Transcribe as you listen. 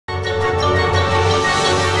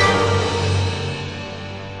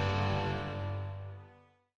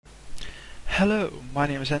Hello, my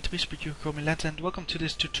name is Anthony, but you can call me Lent, and welcome to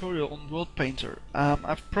this tutorial on worldpainter.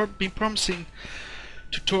 I've been promising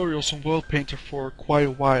tutorials on worldpainter for quite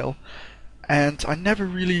a while, and I never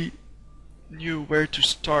really knew where to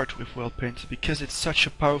start with worldpainter because it's such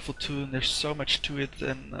a powerful tool and there's so much to it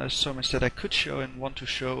and so much that I could show and want to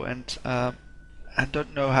show, and I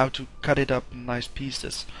don't know how to cut it up in nice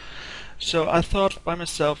pieces. So I thought by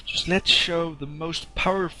myself, just let's show the most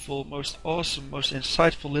powerful, most awesome, most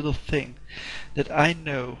insightful little thing that I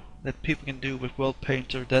know that people can do with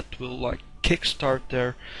worldpainter that will like kickstart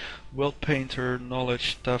their worldpainter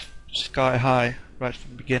knowledge stuff sky high right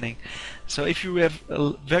from the beginning. So if you have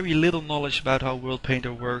very little knowledge about how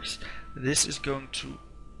worldpainter works, this is going to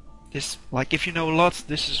if you know a lot,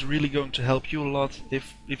 this is really going to help you a lot.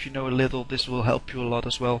 If you know a little, this will help you a lot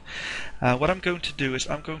as well. What I'm going to do is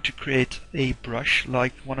I'm going to create a brush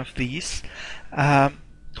like one of these,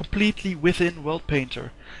 completely within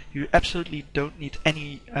worldpainter. You absolutely don't need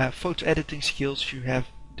any photo editing skills.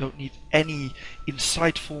 Don't need any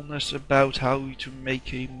insightfulness about how to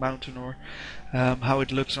make a mountain or how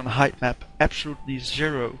it looks on a height map. Absolutely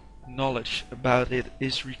zero knowledge about it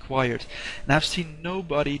is required, and I've seen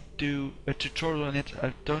nobody do a tutorial on it.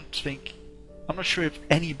 I'm not sure if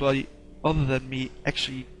anybody other than me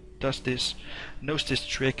actually knows this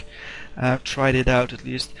trick. Tried it out at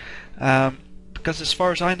least, because as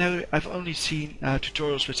far as I know, I've only seen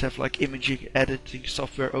tutorials which have like imaging editing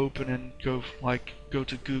software open and go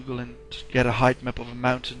to Google and get a height map of a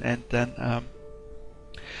mountain and then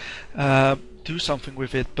do something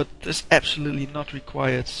with it, but that's absolutely not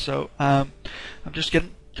required. So I'm just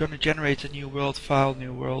going to generate a new world file,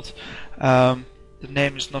 new world. The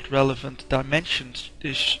name is not relevant. Dimensions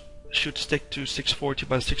should stick to 640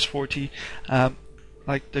 by 640.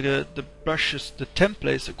 Like the brushes, the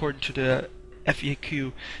templates according to the FAQ,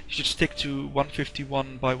 you should stick to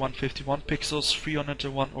 151 by 151 pixels,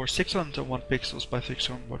 301 or 601 pixels by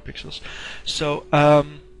 601 pixels. So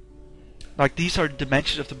like these are the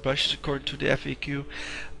dimensions of the brushes according to the FAQ,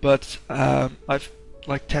 but I've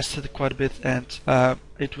tested it quite a bit, and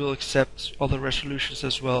it will accept other resolutions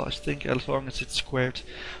as well. I think as long as it's squared,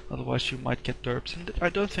 otherwise you might get derped. And I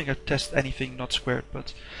don't think I've tested anything not squared,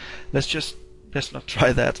 but let's not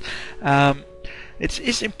try that. It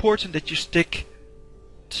is important that you stick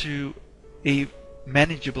to a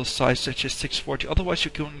manageable size such as 640, otherwise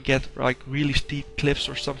you can get like really steep cliffs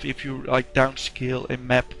or something. If you like downscale a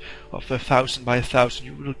map of 1000 by 1000,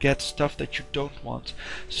 you will get stuff that you don't want.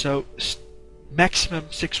 So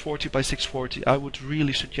maximum 640 by 640, I would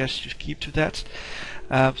really suggest you keep to that.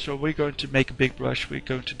 So we're going to make a big brush, we're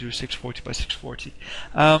going to do 640 by 640.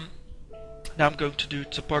 Now I'm going to do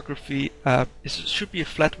topography. It should be a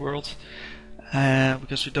flat world,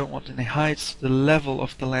 because we don't want any heights. The level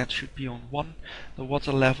of the land should be on 1, the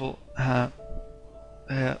water level on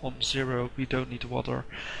 0. We don't need water.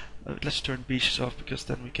 Let's turn beaches off because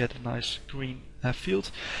then we get a nice green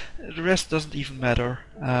field. The rest doesn't even matter.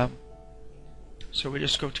 So we're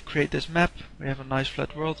just going to create this map. We have a nice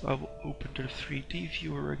flat world. I will open the 3D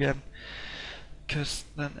viewer again, because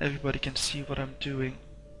then everybody can see what I'm doing.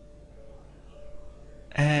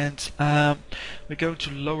 And we're going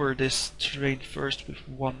to lower this terrain first with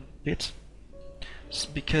 1 bit,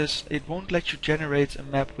 because it won't let you generate a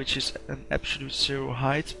map which is an absolute 0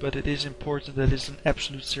 height, but it is important that it's an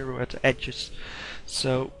absolute 0 at the edges.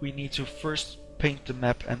 So we need to first paint the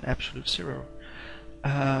map an absolute 0.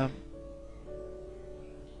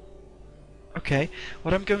 Okay,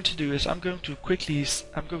 what I'm going to do is I'm going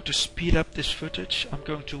to speed up this footage. I'm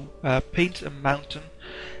going to paint a mountain,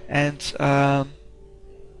 and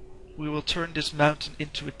we will turn this mountain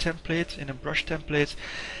into a template, in a brush template,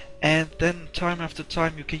 and then time after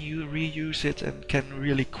time you can reuse it and can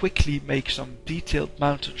really quickly make some detailed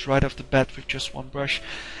mountains right off the bat with just one brush.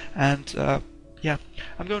 And yeah,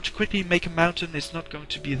 I'm going to quickly make a mountain. It's not going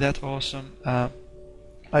to be that awesome. I'm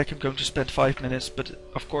going to spend 5 minutes, but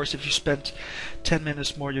of course if you spend 10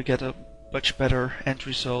 minutes more you get a much better end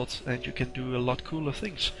result and you can do a lot cooler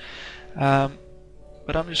things.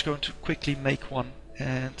 But I'm just going to quickly make one,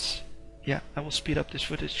 and yeah, I will speed up this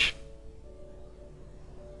footage.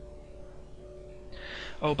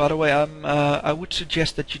 Oh, by the way, I would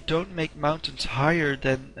suggest that you don't make mountains higher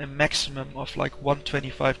than a maximum of like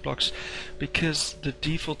 125 blocks, because the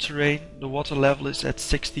default terrain, the water level is at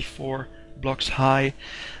 64 blocks high,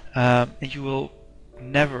 and you will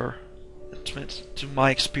never, to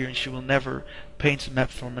my experience, you will never paint a map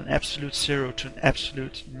from an absolute 0 to an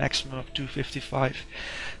absolute maximum of 255.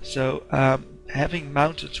 So having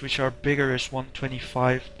mountains which are bigger as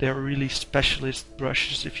 125, they're really specialist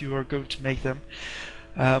brushes if you are going to make them.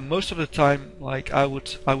 Most of the time, like I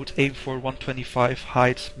would aim for 125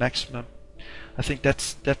 height maximum. I think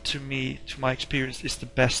that to me, to my experience, is the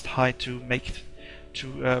best height to make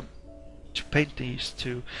to paint these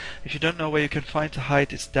to. If you don't know where you can find the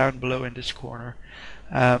height, it's down below in this corner.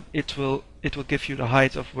 It will give you the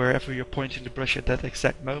height of wherever you're pointing the brush at that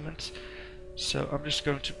exact moment. So I'm just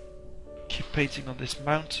going to keep painting on this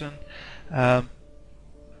mountain.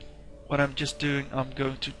 What I'm just doing, I'm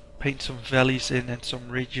going to paint some valleys in and some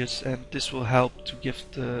ridges, and this will help to give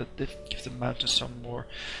the mountain some more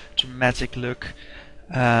dramatic look.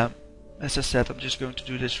 As I said, I'm just going to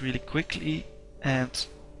do this really quickly, and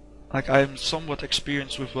like I'm somewhat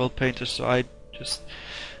experienced with world painters, so I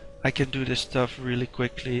can do this stuff really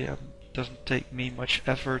quickly. It doesn't take me much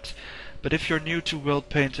effort. But if you're new to world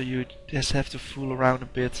painter, you just have to fool around a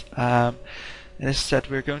bit. As I said,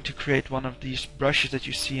 we're going to create one of these brushes that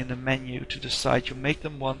you see in the menu to the side. You make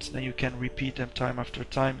them once, then you can repeat them time after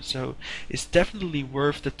time. So it's definitely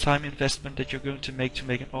worth the time investment that you're going to make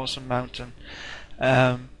an awesome mountain.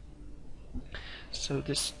 So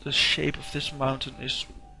the shape of this mountain is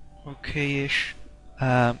okay-ish.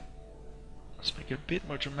 Let's make it a bit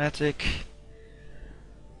more dramatic,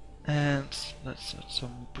 and let's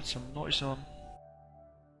put some noise on.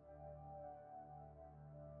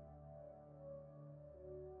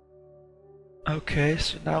 Okay,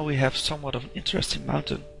 so now we have somewhat of an interesting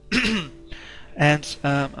mountain. And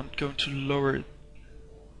I'm going to lower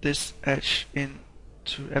this edge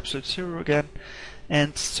into absolute zero again.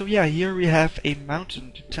 And so yeah, here we have a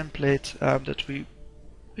mountain template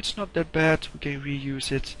it's not that bad, we can reuse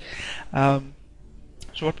it.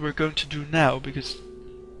 So what we're going to do now, because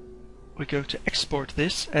we're going to export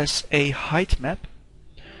this as a height map,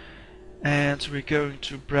 and we're going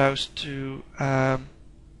to browse to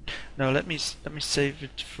no, let me save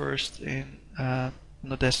it first in on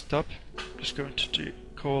the desktop. I'm just going to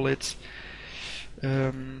call it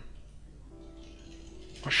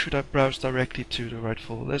or should I browse directly to the right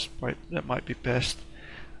folder? That might be best.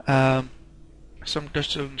 So I'm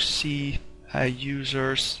just going to see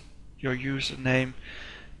users, your username.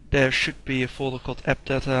 There should be a folder called app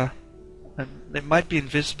data, and it might be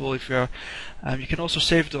invisible if you're. You can also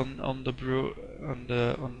save it on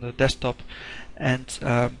the desktop, and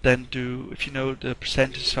then do, if you know the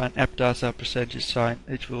percentage sign, app data percentage sign,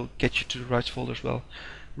 it will get you to the right folder as well.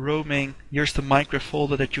 Roaming. Here's the Minecraft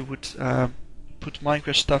folder that you would put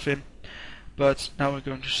Minecraft stuff in. But now we're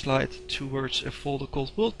going to slide towards a folder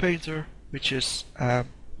called worldpainter, which is the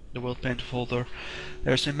worldpainter folder.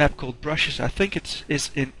 There's a map called brushes. I think it's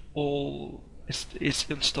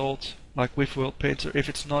installed like with worldpainter. If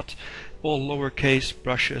it's not, all lowercase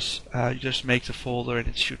brushes, you just make the folder and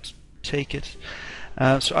it should take it.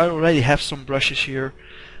 So I already have some brushes here,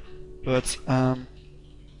 but I'm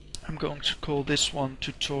going to call this one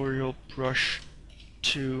tutorial brush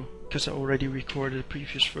 2 because I already recorded a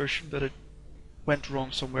previous version, but it went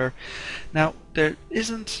wrong somewhere. Now there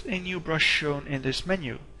isn't a new brush shown in this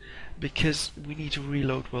menu because we need to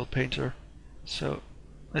reload worldpainter. So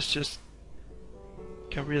let's just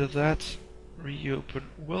get rid of that, reopen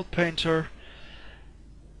worldpainter,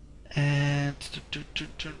 and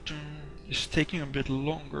it's taking a bit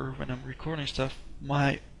longer when I'm recording stuff.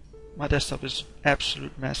 My desktop is an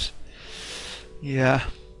absolute mess. Yeah.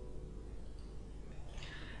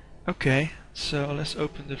 Okay, so let's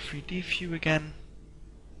open the 3D view again.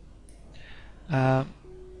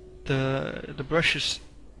 The brushes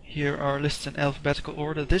here are listed in alphabetical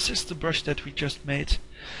order. This is the brush that we just made.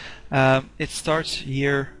 It starts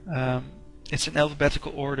here. It's in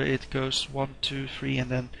alphabetical order. It goes 1, 2, 3,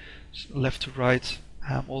 and then left to right,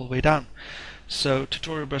 all the way down. So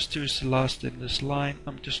tutorial brush 2 is the last in this line.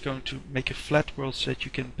 I'm just going to make a flat world so that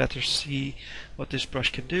you can better see what this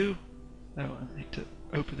brush can do. Now I need to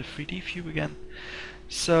open the 3D view again.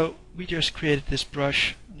 So we just created this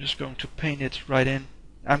brush. I'm just going to paint it right in.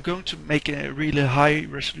 I'm going to make a really high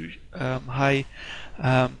resolution,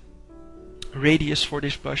 radius for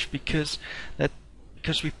this brush because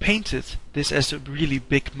we painted this as a really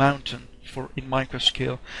big mountain in Minecraft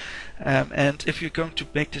scale. And if you're going to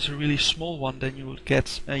make this a really small one, then you will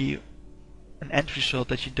get an end result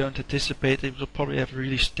that you don't anticipate. It will probably have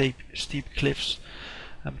really steep cliffs,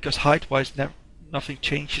 because height-wise nothing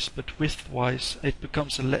changes, but width-wise it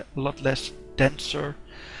becomes a lot less denser,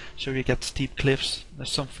 so you get steep cliffs.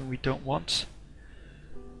 That's something we don't want.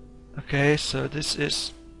 Okay, so this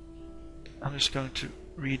is, I'm just going to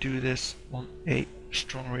redo this on a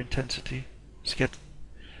stronger intensity. Let's get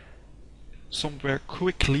somewhere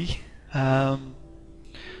quickly. So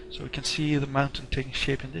we can see the mountain taking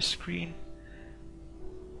shape in this screen.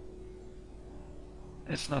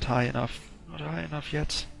 It's not high enough. not high enough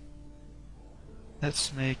yet.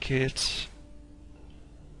 Let's make it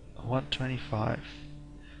 125.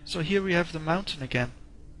 So here we have the mountain again.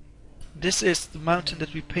 This is the mountain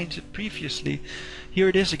that we painted previously. Here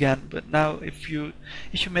it is again, but now if you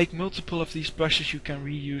make multiple of these brushes, you can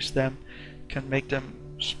reuse them. You can make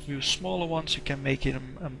them use smaller ones, you can make it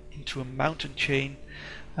into a mountain chain.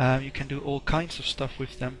 You can do all kinds of stuff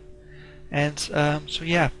with them. And so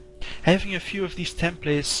yeah, having a few of these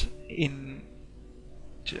templates in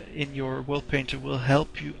your worldpainter will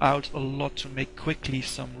help you out a lot to make quickly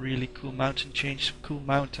some really cool mountain chains, some cool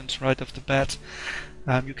mountains right off the bat.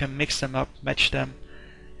 You can mix them up, match them,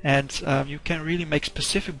 and you can really make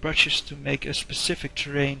specific brushes to make a specific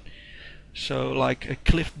terrain. So like a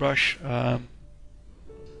cliff brush,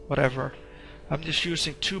 whatever. I'm just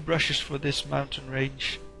using 2 brushes for this mountain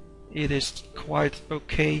range. It is quite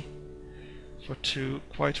okay for 2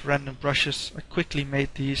 quite random brushes. I quickly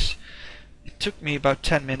made these. It took me about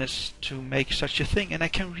 10 minutes to make such a thing, and I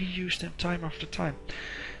can reuse them time after time.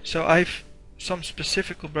 So I've some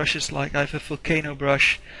specific brushes, like I have a volcano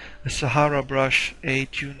brush, a Sahara brush, a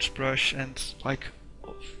dunes brush, and like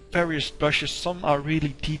various brushes. Some are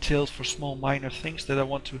really detailed for small minor things that I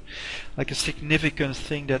want to, like a significant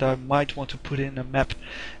thing that I might want to put in a map,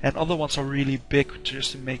 and other ones are really big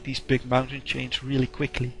just to make these big mountain chains really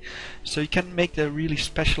quickly. So you can make the really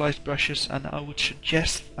specialized brushes, and I would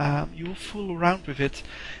suggest you fool around with it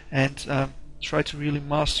and try to really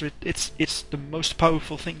master it. It's the most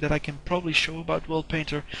powerful thing that I can probably show about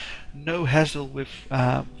worldpainter. No hassle with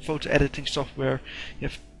photo editing software. You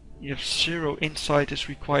have 0 insight is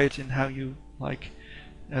required in how you like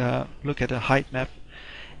look at a height map,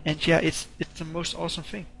 and yeah, it's the most awesome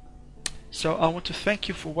thing. So I want to thank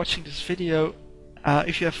you for watching this video.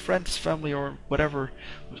 If you have friends, family, or whatever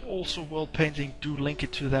who's also world painting, do link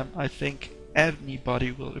it to them. I think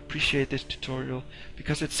anybody will appreciate this tutorial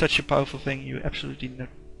because it's such a powerful thing. You absolutely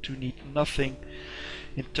do need nothing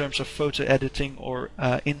in terms of photo editing or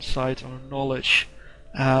insight or knowledge.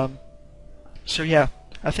 So yeah,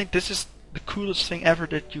 I think this is the coolest thing ever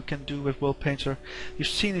that you can do with worldpainter. You've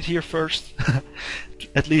seen it here first.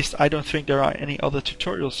 At least I don't think there are any other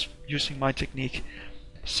tutorials using my technique.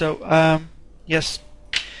 So yes,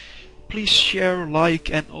 please share,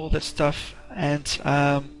 like, and all that stuff, and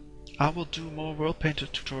I will do more worldpainter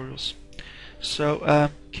tutorials. So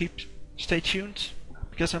stay tuned,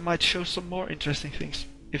 because I might show some more interesting things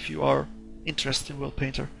if you are interested in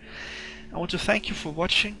worldpainter. I want to thank you for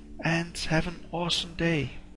watching and have an awesome day.